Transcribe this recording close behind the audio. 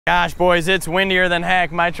Gosh, boys, it's windier than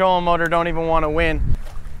heck. My trolling motor don't even want to win.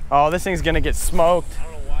 Oh, this thing's gonna get smoked. I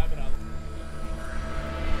don't know why,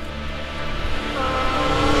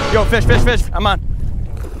 but Yo, fish, fish, fish. I'm on.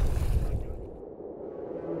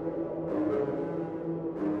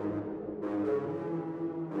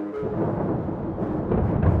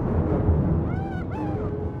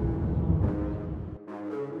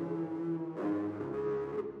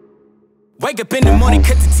 Wake up in the morning,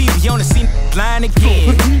 cut the TV on and see line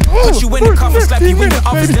again. Put you in the coffin, slap you in the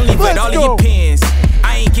office, then leave with all of your pins.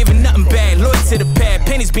 I ain't giving nothing bad, loyal to the pad.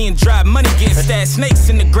 Pennies being dropped, money getting stashed. Snakes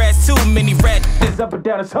in the grass, too many rats. It's up and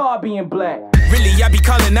down, it's hard being black. Really, I be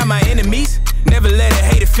calling out my enemies. Never let a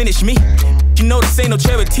hater finish me. You know this ain't no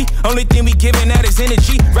charity. Only thing we giving out is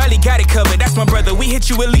energy. Riley got it covered, that's my brother. We hit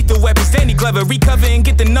you with lethal weapons. Danny Glover, recover and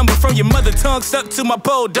get the number from your mother. Tongue stuck to my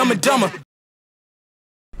pole, dumb and dumber.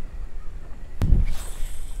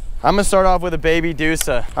 I'm gonna start off with a baby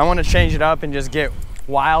Medussa. I want to change it up and just get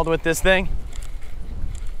wild with this thing,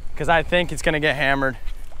 because I think it's gonna get hammered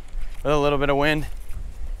with a little bit of wind.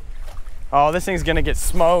 Oh, this thing's gonna get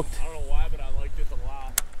smoked. I don't know why, but I like this a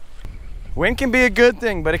lot. Wind can be a good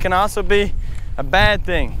thing, but it can also be a bad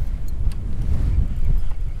thing,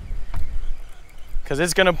 because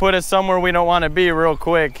it's gonna put us somewhere we don't want to be real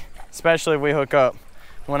quick, especially if we hook up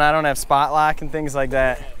when I don't have spot lock and things like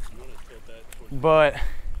that. But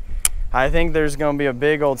I think there's gonna be a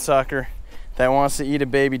big old sucker that wants to eat a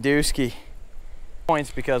baby dooski.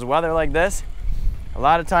 Points, because weather like this a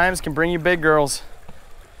lot of times can bring you big girls,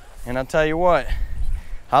 and I'll tell you what,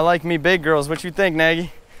 I like me big girls. What you think,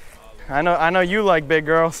 Nagy? I know you like big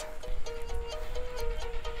girls.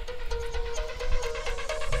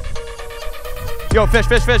 Yo, fish,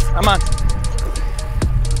 fish, fish. I'm on.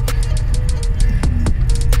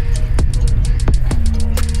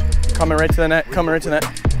 Coming right to the net, coming right to the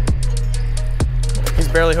net. He's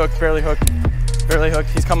barely hooked, barely hooked, barely hooked.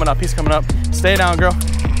 He's coming up, he's coming up. Stay down, girl.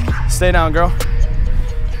 Stay down, girl.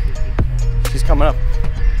 She's coming up.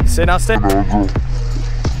 Stay down, stay down.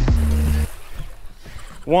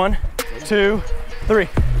 1, 2, 3.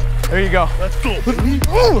 There you go. Let's go.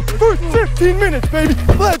 Oh, first 15 minutes, baby.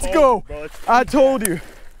 Let's go. Bro, I told you.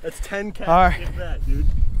 That's 10 casts. All right. Like that, dude.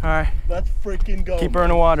 All right. Let's freaking go. Keep her in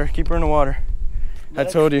the water. Keep her in the water. I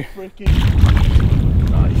told you. Freaking...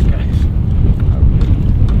 Nice, guys.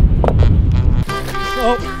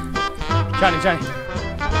 Oh, Johnny, Johnny.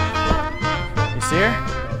 You see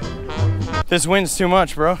her? This wind's too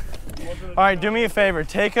much, bro. All right, do me a favor.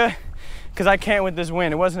 Take a, because I can't with this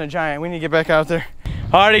wind. It wasn't a giant. We need to get back out there.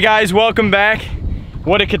 Alrighty, guys, welcome back.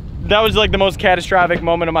 That was like the most catastrophic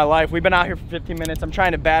moment of my life. We've been out here for 15 minutes. I'm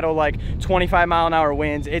trying to battle like 25-mile-an-hour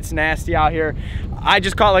winds. It's nasty out here. I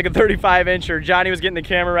just caught like a 35-incher. Johnny was getting the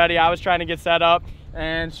camera ready. I was trying to get set up.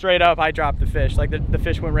 And straight up, I dropped the fish. Like the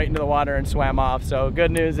fish went right into the water and swam off. So good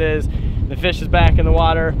news is the fish is back in the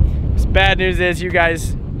water. Bad news is you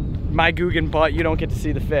guys, my Googan butt, you don't get to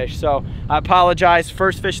see the fish. So I apologize.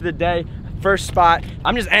 First fish of the day, first spot.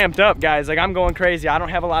 I'm just amped up, guys. Like, I'm going crazy. I don't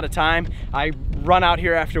have a lot of time. I run out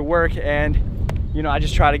here after work and, you know, I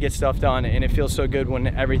just try to get stuff done, and it feels so good when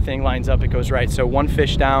everything lines up, it goes right. So one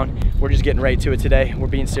fish down, we're just getting right to it today. We're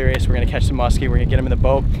being serious. We're gonna catch some musky. We're gonna get them in the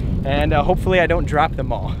boat, and hopefully I don't drop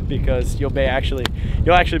them all, because you'll actually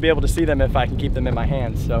be able to see them if I can keep them in my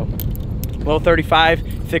hands. So little 35,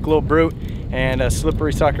 thick little brute, and a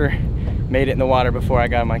slippery sucker. Made it in the water before I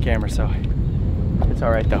got on my camera, so it's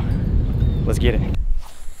all right though. Let's get it.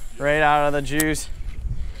 Right out of the juice.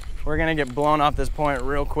 We're gonna get blown off this point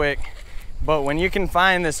real quick. But when you can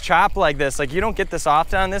find this chop like this, like, you don't get this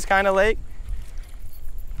often on this kind of lake,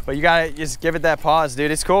 but you gotta just give it that pause, dude.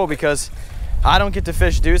 It's cool because I don't get to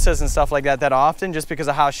fish Medussas and stuff like that often, just because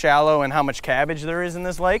of how shallow and how much cabbage there is in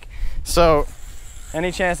this lake. So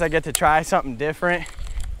any chance I get to try something different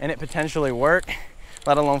and it potentially work,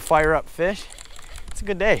 let alone fire up fish, it's a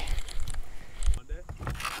good day.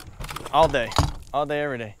 All day,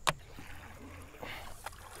 every day.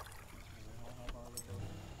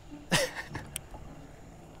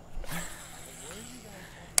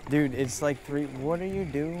 Dude, it's like 3, what are you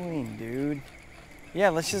doing, dude? Yeah,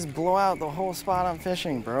 let's just blow out the whole spot I'm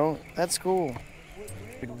fishing, bro. That's cool.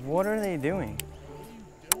 Dude, what are they doing?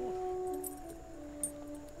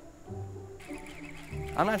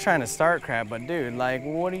 I'm not trying to start crap, but dude, like,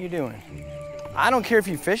 what are you doing? I don't care if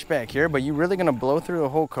you fish back here, but you really gonna blow through the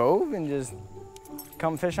whole cove and just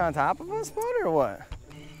come fish on top of us, bud, or what?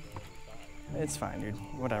 It's fine, dude.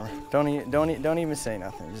 Whatever. Don't even say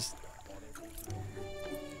nothing. Just.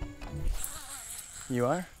 You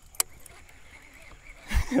are?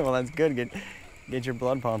 Well, that's good. Get your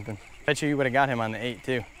blood pumping. Bet you would have got him on the 8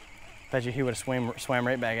 too. Bet you he would have swam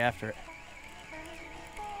right back after it.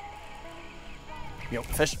 Yo,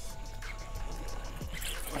 fish.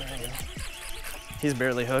 There you go. He's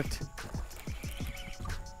barely hooked.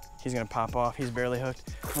 He's gonna pop off. He's barely hooked.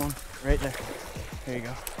 Come on, right there. There you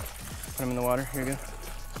go. Put him in the water. Here you go.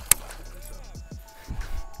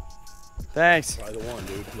 Thanks. Probably the one,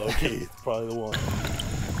 dude. Low key. Probably the one.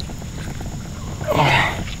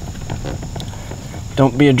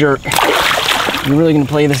 Don't be a jerk. You really gonna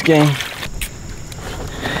play this game?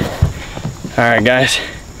 All right, guys.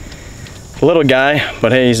 Little guy,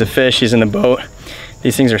 but hey, he's a fish. He's in the boat.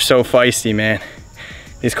 These things are so feisty, man.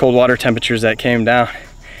 These cold water temperatures that came down,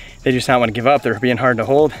 they just not want to give up. They're being hard to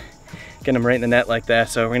hold. Getting them right in the net like that.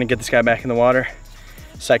 So we're gonna get this guy back in the water.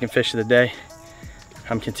 Second fish of the day.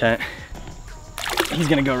 I'm content. He's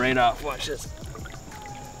gonna go right off. Watch this.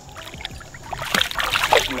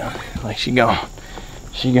 No, like she going.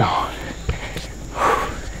 She going.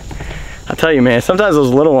 I'll tell you, man, sometimes those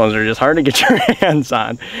little ones are just hard to get your hands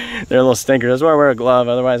on. They're a little stinkers. That's why I wear a glove.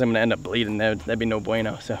 Otherwise, I'm gonna end up bleeding. That'd be no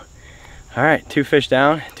bueno. So, all right, 2 fish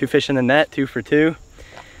down, 2 fish in the net, 2 for 2.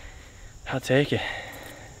 I'll take it.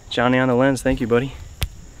 Johnny on the lens, thank you, buddy.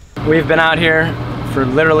 We've been out here for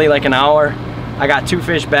literally like an hour. I got 2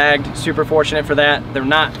 fish bagged, super fortunate for that. They're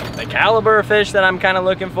not the caliber of fish that I'm kind of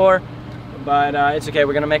looking for, but it's okay.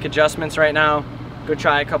 We're gonna make adjustments right now. Go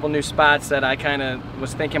try a couple new spots that I kind of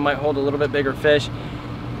was thinking might hold a little bit bigger fish.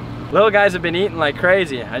 Little guys have been eating like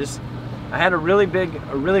crazy. I had a really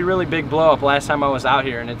big blow up last time I was out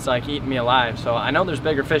here, and it's like eating me alive. So I know there's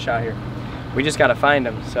bigger fish out here. We just gotta find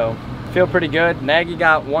them. So feel pretty good. Nagy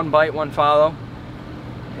got 1 bite, 1 follow,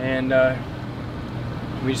 and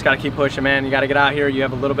we just gotta keep pushing, man. You gotta get out here. You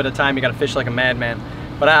have a little bit of time. You gotta fish like a madman.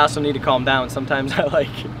 But I also need to calm down. Sometimes I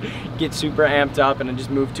like get super amped up and I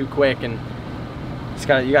just move too quick, and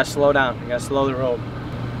you gotta slow down. You gotta slow the roll.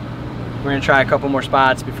 We're gonna try a couple more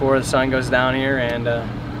spots before the sun goes down here, and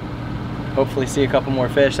hopefully see a couple more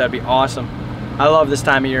fish. That'd be awesome. I love this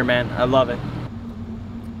time of year, man. I love it.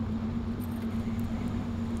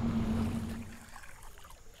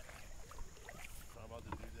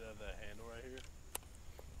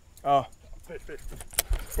 Oh. Fish, fish.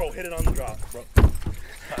 Bro, hit it on the drop, bro.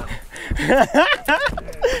 Yeah,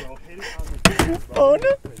 bro, hit it on the drop, bro. Oh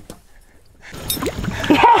no.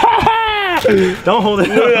 Don't hold it.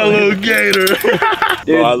 Look at that little gator.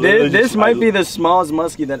 Dude, Bro, this might be the smallest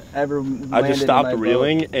muskie that ever landed. I just stopped in my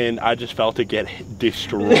reeling boat. and I just felt it get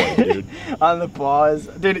destroyed, dude. On the pause.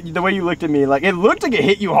 Dude, the way you looked at me, like, it looked like it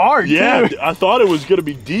hit you hard, Yeah, too. I thought it was gonna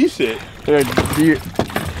be decent. Dude,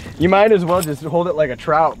 you might as well just hold it like a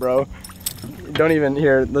trout, bro. Don't even,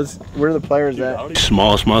 here, where are the players at?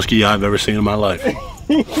 Smallest muskie I've ever seen in my life.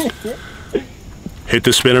 Hit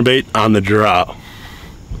the spinnerbait on the drop.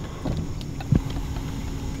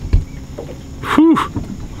 Whew.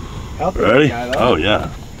 Ready? Oh yeah.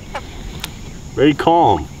 Very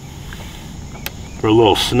calm. For a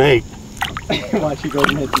little snake. Watch, he goes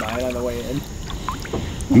and hits mine on the way in.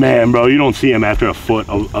 Man, bro, you don't see him after a foot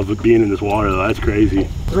of it being in this water, though. That's crazy.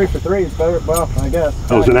 3 for 3, it's better, well, I guess.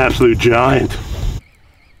 That was an absolute giant.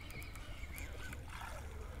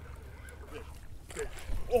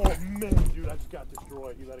 Oh man, dude, I just got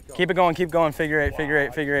destroyed. He let it go. Keep it going, figure 8, figure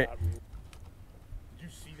 8, figure 8. Did you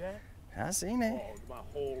see that? I seen it. Oh, my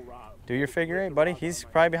whole rod. Do your figure 8, buddy. He's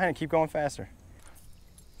probably behind it. Keep going faster.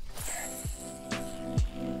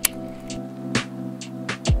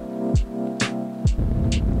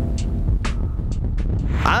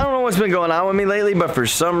 I don't know what's been going on with me lately, but for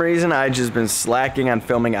some reason I've just been slacking on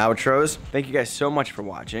filming outros. Thank you guys so much for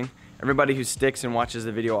watching. Everybody who sticks and watches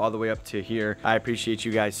the video all the way up to here, I appreciate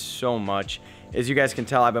you guys so much. As you guys can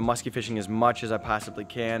tell, I've been musky fishing as much as I possibly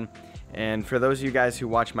can. And for those of you guys who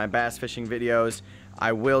watch my bass fishing videos,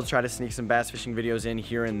 I will try to sneak some bass fishing videos in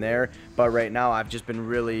here and there. But right now I've just been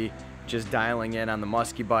really just dialing in on the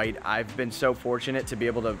musky bite. I've been so fortunate to be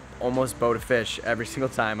able to almost boat a fish every single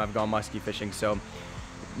time I've gone musky fishing. So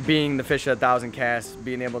being the fish at 1,000 casts,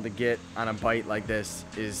 being able to get on a bite like this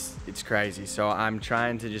it's crazy. So I'm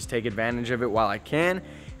trying to just take advantage of it while I can.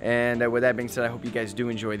 And with that being said, I hope you guys do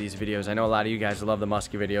enjoy these videos. I know a lot of you guys love the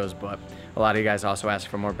musky videos, but a lot of you guys also ask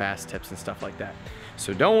for more bass tips and stuff like that.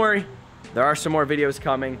 So don't worry, there are some more videos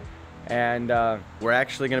coming. And we're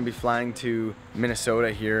actually going to be flying to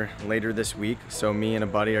Minnesota here later this week. So me and a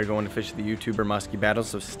buddy are going to fish the YouTuber musky battle,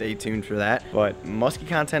 so stay tuned for that. But musky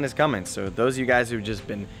content is coming. So those of you guys who've just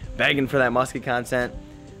been begging for that musky content,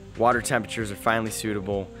 water temperatures are finally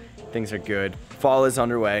suitable. Things are good. Fall is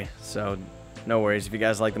underway, so no worries. If you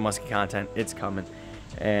guys like the musky content, it's coming.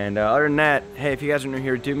 And other than that, hey, if you guys are new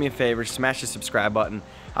here, do me a favor, smash the subscribe button.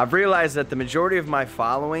 I've realized that the majority of my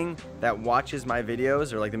following that watches my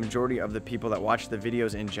videos, or like the majority of the people that watch the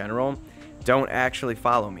videos in general, don't actually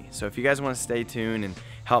follow me. So if you guys want to stay tuned and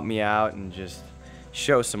help me out and just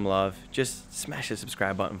show some love, just smash the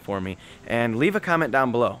subscribe button for me and leave a comment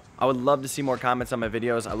down below. I would love to see more comments on my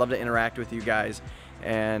videos. I love to interact with you guys,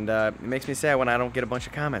 and it makes me sad when I don't get a bunch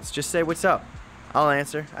of comments. Just say what's up. I'll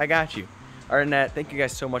answer. I got you. Other than that, thank you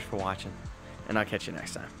guys so much for watching, and I'll catch you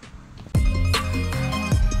next time.